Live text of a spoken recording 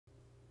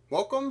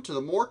Welcome to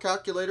the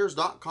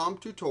morecalculators.com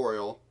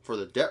tutorial for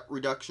the debt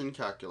reduction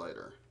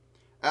calculator.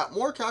 At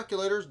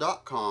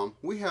morecalculators.com,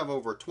 we have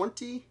over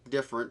 20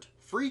 different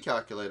free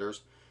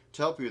calculators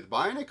to help you with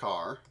buying a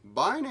car,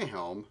 buying a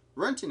home,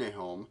 renting a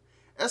home,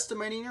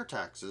 estimating your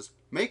taxes,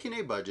 making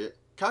a budget,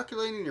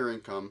 calculating your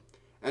income,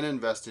 and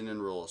investing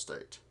in real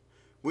estate.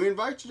 We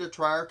invite you to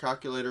try our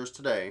calculators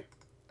today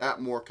at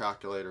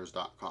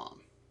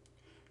morecalculators.com.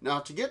 Now,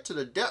 to get to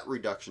the debt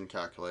reduction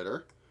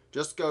calculator,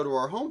 just go to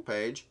our home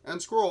page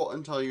and scroll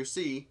until you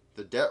see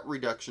the debt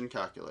reduction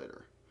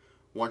calculator.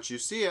 Once you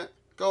see it,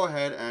 go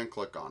ahead and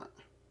click on it.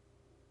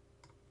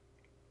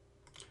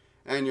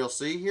 And you'll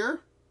see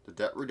here the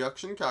debt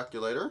reduction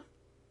calculator.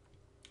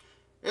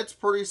 It's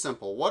pretty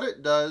simple. What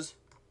it does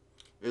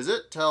is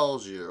it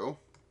tells you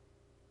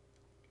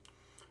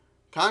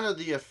kind of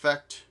the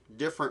effect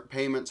different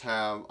payments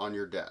have on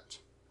your debt.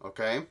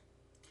 Okay?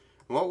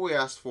 What we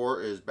ask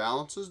for is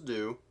balances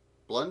due,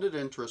 blended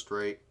interest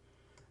rate,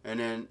 and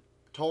then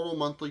total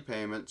monthly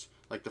payments.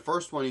 Like the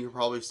first one, you can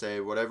probably say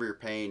whatever you're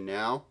paying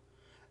now,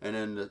 and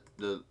then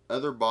the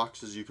other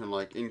boxes you can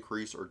like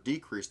increase or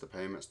decrease the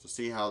payments to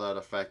see how that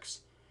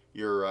affects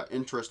your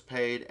interest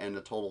paid and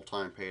the total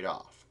time paid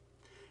off.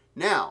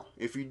 Now,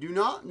 if you do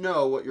not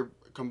know what your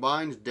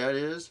combined debt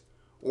is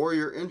or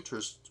your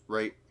interest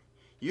rate,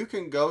 you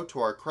can go to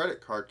our credit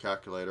card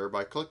calculator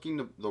by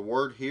clicking the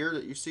word here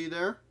that you see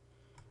there,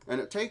 and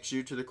it takes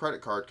you to the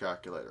credit card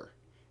calculator.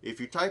 If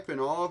you type in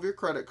all of your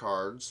credit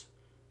cards,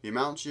 the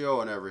amounts you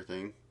owe and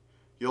everything,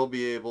 you'll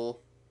be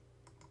able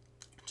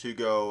to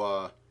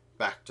go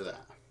back to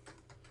that.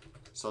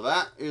 So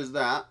that is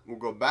that. We'll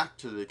go back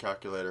to the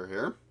calculator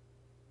here.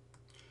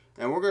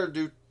 And we're going to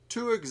do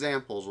two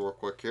examples real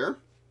quick here.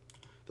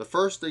 The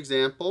first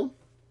example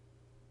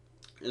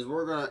is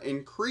we're going to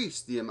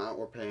increase the amount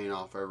we're paying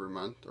off every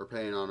month, or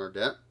paying on our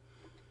debt.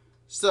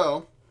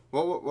 So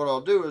what I'll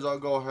do is I'll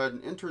go ahead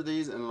and enter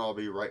these, and then I'll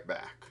be right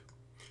back.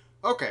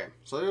 Okay,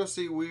 so you'll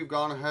see we've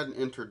gone ahead and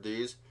entered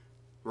these.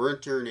 We're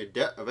entering a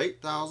debt of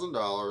 $8,000,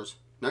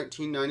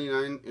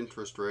 $19.99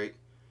 interest rate,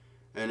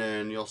 and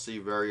then you'll see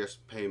various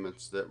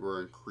payments that we're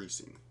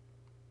increasing.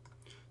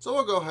 So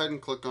we'll go ahead and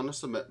click on the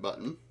submit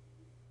button,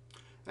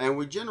 and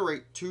we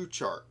generate two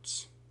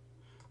charts.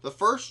 The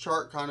first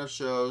chart kind of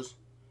shows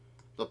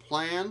the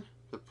plan,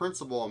 the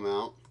principal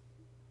amount,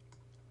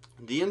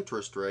 the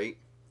interest rate,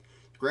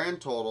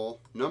 grand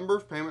total, number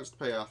of payments to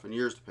pay off, and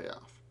years to pay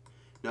off.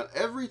 Now,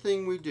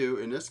 everything we do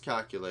in this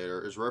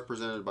calculator is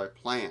represented by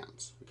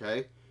plans,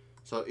 okay?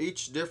 So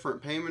each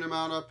different payment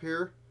amount up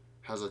here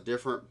has a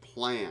different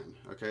plan,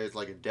 okay? It's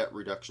like a debt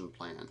reduction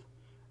plan.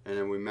 And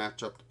then we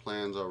match up the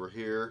plans over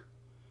here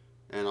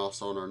and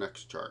also in our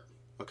next chart.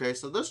 Okay,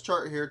 so this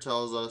chart here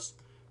tells us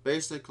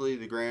basically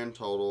the grand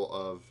total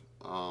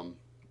of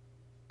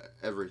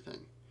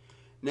everything.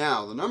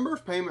 Now, the number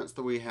of payments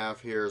that we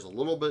have here is a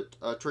little bit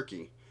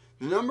tricky.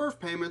 The number of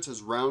payments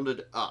is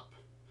rounded up.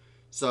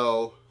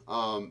 So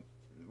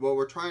what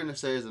we're trying to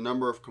say is the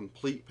number of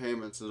complete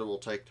payments that it will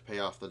take to pay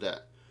off the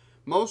debt.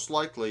 Most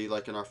likely,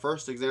 like in our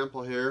first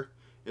example here,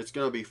 it's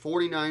going to be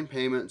 49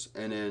 payments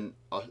and then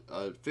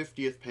a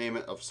 50th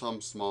payment of some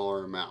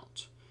smaller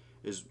amount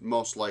is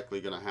most likely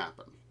going to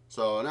happen.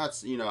 So, and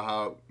that's, you know,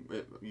 how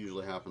it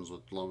usually happens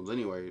with loans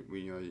anyway,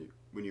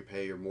 when you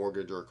pay your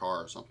mortgage or a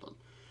car or something.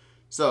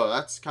 So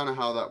that's kind of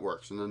how that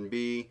works. And then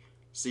B,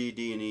 C,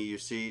 D, and E, you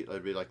see,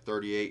 it'd be like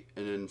 38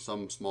 and then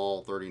some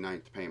small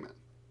 39th payment.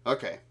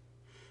 Okay,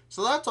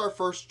 so that's our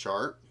first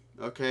chart.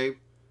 Okay,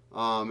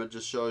 it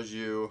just shows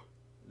you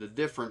the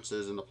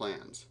differences in the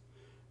plans.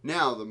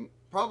 Now,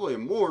 probably a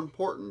more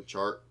important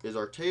chart is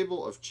our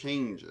table of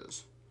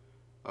changes.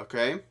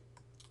 Okay,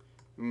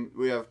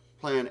 we have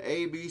plan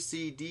A, B,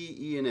 C, D,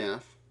 E, and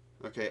F.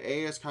 Okay,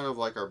 A is kind of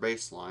like our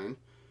baseline.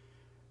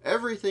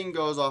 Everything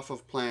goes off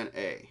of plan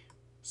A.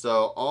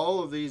 So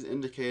all of these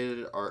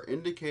indicated are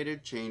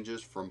indicated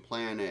changes from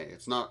plan A.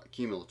 It's not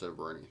cumulative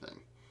or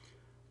anything.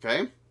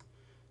 Okay?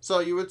 So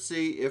you would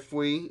see if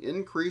we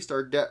increased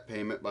our debt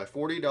payment by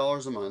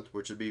 $40 a month,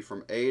 which would be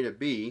from A to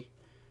B,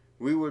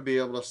 we would be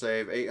able to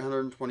save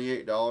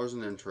 $828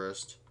 in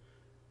interest.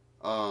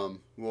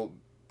 We'll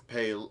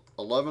pay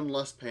 11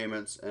 less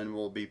payments and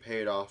we'll be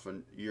paid off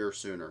a year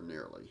sooner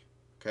nearly.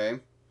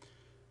 Okay?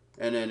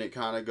 And then it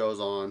kind of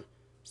goes on.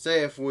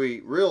 Say if we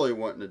really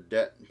went into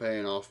debt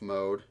paying off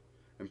mode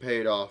and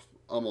paid off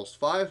almost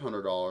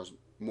 $500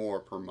 more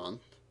per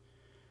month,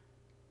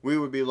 we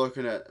would be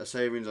looking at a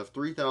savings of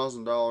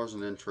 $3,000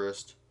 in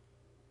interest,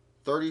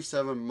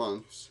 37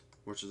 months,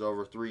 which is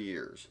over 3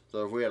 years.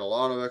 So if we had a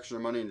lot of extra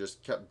money and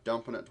just kept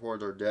dumping it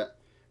towards our debt,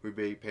 we'd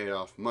be paid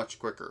off much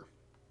quicker.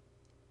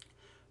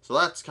 So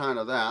that's kind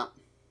of that.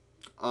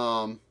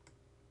 Now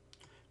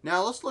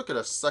let's look at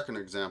a second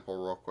example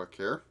real quick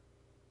here.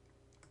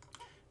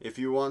 If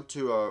you want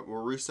to,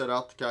 we'll reset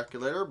out the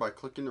calculator by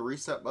clicking the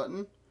reset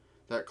button.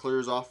 That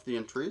clears off the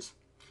entries.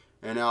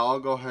 And now I'll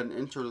go ahead and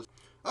enter this.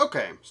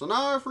 Okay, so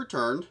now I've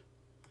returned.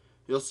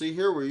 You'll see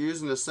here we're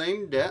using the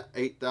same debt,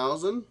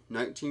 $8,000,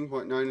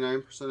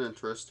 19.99%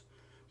 interest,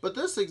 But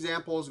this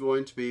example is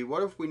going to be,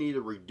 what if we need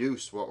to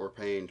reduce what we're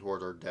paying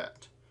toward our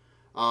debt?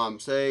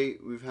 Say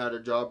we've had a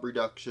job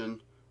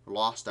reduction,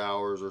 lost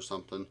hours or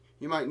something.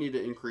 You might need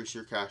to increase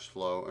your cash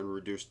flow and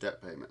reduce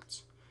debt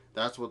payments.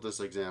 That's what this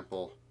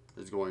example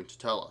is going to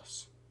tell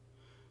us.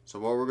 So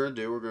what we're going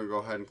to do, we're going to go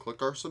ahead and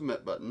click our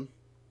submit button.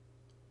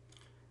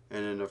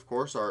 And then of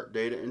course our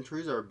data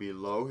entries are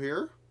below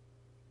here.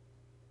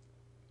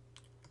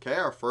 Okay,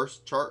 our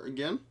first chart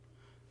again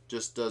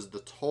just does the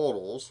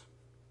totals.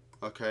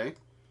 Okay,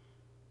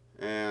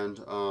 and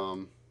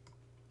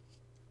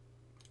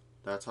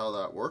that's how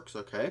that works.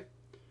 Okay,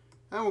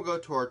 and we'll go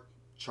to our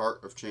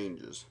chart of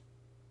changes.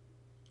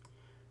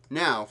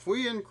 Now if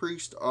we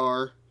increased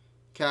our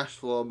cash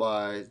flow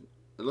by, it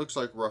looks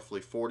like roughly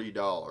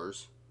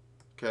 $40,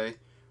 okay,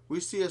 we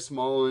see a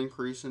small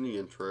increase in the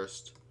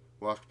interest.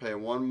 We'll have to pay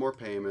one more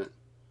payment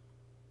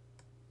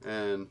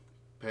and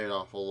pay it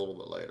off a little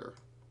bit later.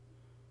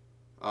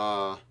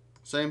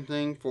 Same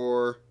thing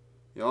for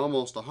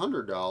almost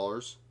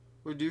 $100.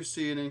 We do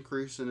see an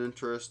increase in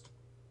interest.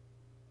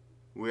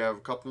 We have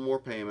a couple more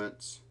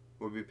payments.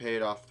 Will be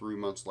paid off 3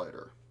 months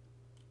later.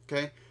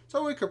 Okay,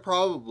 so we could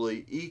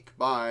probably eke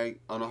by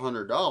on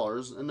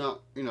 $100 and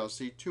not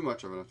see too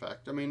much of an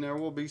effect. I mean, there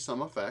will be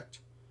some effect.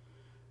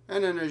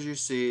 And then as you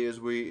see, as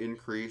we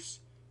increase,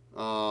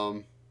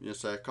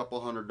 say a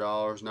couple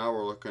 $100, now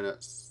we're looking at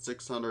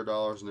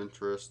 $600 in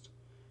interest,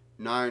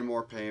 9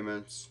 more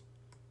payments,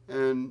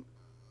 and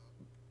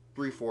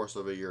 3/4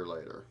 of a year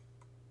later.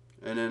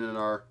 And then in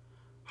our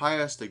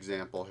highest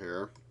example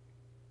here,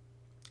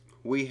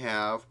 we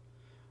have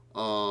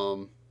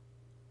a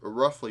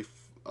roughly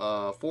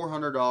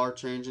 $400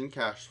 change in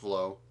cash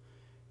flow.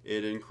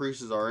 It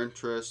increases our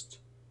interest,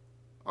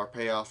 our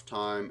payoff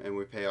time, and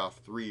we pay off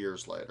 3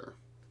 years later.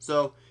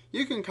 So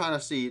you can kind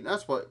of see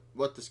that's what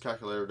this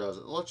calculator does.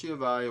 It lets you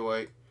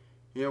evaluate,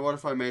 what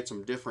if I made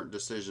some different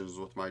decisions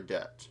with my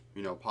debt,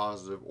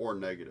 positive or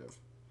negative.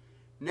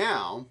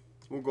 Now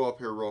we'll go up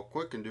here real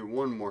quick and do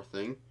one more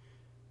thing.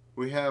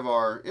 We have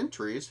our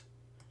entries.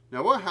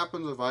 Now what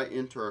happens if I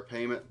enter a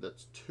payment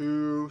that's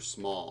too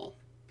small?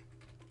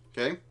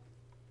 Okay,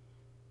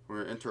 we're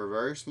going to enter a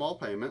very small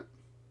payment.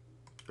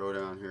 Go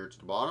down here to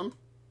the bottom,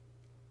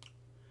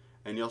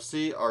 and you'll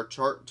see our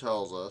chart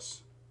tells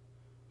us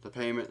the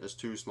payment is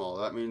too small.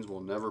 That means we'll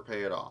never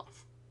pay it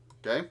off.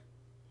 Okay,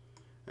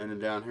 and then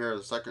down here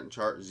the second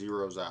chart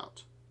zeroes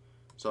out.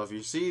 So if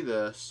you see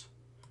this,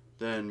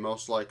 then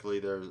most likely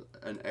there's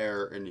an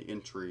error in the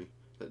entry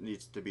that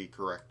needs to be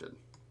corrected.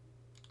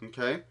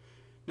 Okay,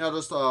 now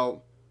just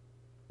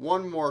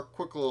one more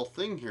quick little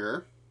thing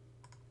here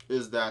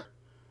is that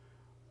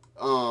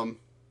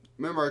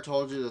remember I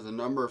told you that the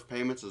number of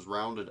payments is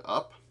rounded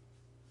up.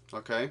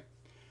 Okay,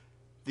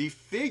 the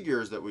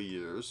figures that we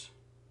use,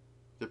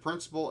 the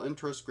principal,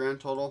 interest, grand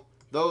total,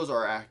 those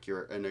are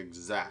accurate and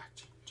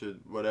exact to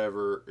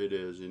whatever it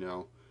is,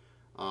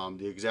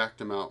 the exact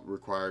amount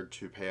required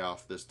to pay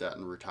off this debt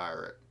and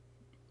retire it.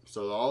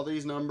 So all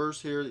these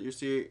numbers here that you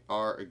see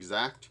are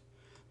exact.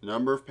 The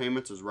number of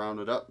payments is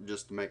rounded up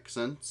just to make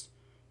sense.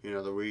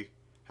 That we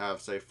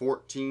have, say,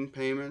 14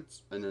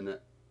 payments and then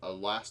a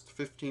last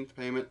 15th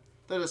payment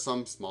that is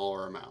some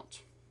smaller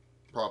amount,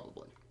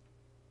 probably.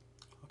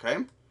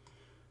 Okay,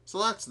 so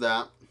that's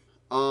that.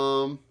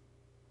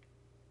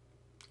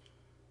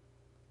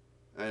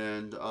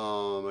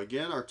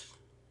 Again, our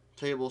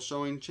table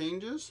showing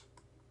changes.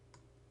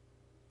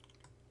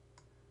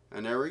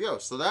 And there we go.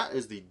 So that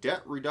is the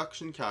debt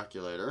reduction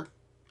calculator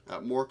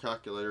at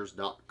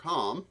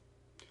morecalculators.com.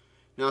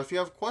 Now, if you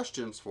have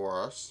questions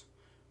for us,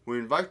 we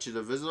invite you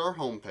to visit our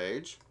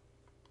homepage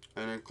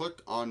and then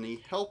click on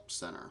the Help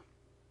Center.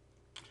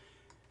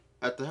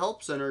 At the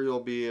Help Center,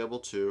 you'll be able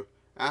to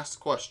ask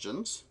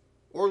questions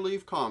or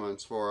leave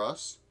comments for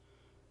us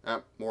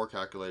at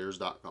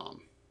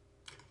morecalculators.com.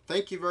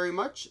 Thank you very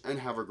much and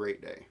have a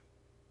great day.